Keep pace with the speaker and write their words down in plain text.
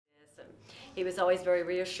he was always very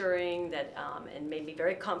reassuring that, and made me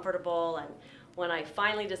very comfortable. And when I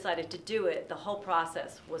finally decided to do it, the whole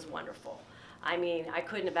process was wonderful. I mean, I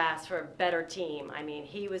couldn't have asked for a better team. I mean,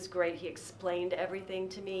 he was great. He explained everything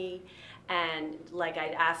to me. And like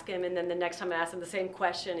I'd ask him, and then the next time I asked him the same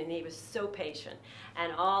question, and he was so patient.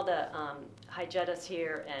 And all the hygienists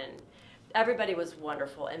here and everybody was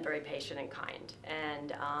wonderful and very patient and kind.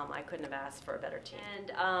 And I couldn't have asked for a better team.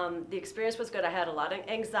 And the experience was good. I had a lot of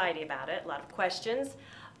anxiety about it, a lot of questions.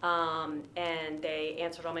 And they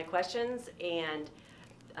answered all my questions. And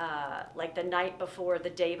like the night before, the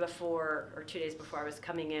day before, or 2 days before I was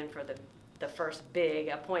coming in for the first big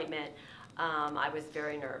appointment, I was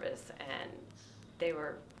very nervous, and they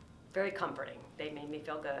were very comforting. They made me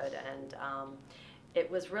feel good, and it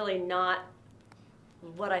was really not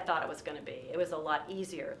what I thought it was going to be. It was a lot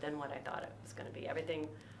easier than what I thought it was going to be. Everything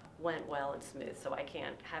went well and smooth, so I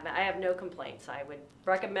have no complaints. I would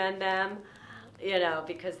recommend them, you know,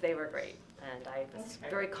 because they were great. And I was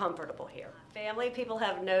very comfortable here. Family people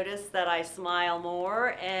have noticed that I smile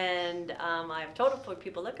more, and I've told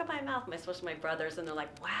people, look at my mouth, especially my brothers, and they're like,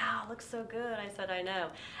 wow, looks so good. I said, I know.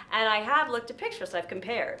 And I have looked at pictures, I've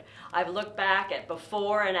compared. I've looked back at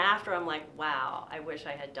before and after, I'm like, wow, I wish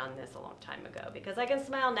I had done this a long time ago, because I can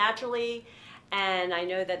smile naturally, and I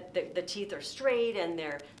know that the teeth are straight and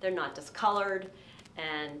they're not discolored.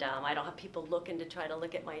 And I don't have people looking to try to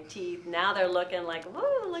look at my teeth. Now they're looking like,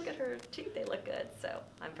 whoa, look at her teeth, they look good. So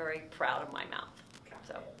I'm very proud of my mouth.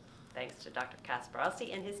 So thanks to Dr.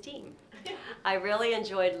 Kasparowski and his team. I really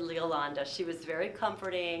enjoyed Yolanda. She was very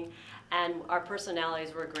comforting, and our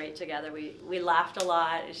personalities were great together. We laughed a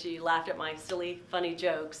lot. She laughed at my silly, funny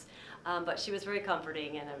jokes, but she was very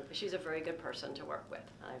comforting, and she's a very good person to work with.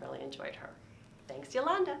 I really enjoyed her. Thanks,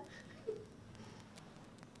 Yolanda.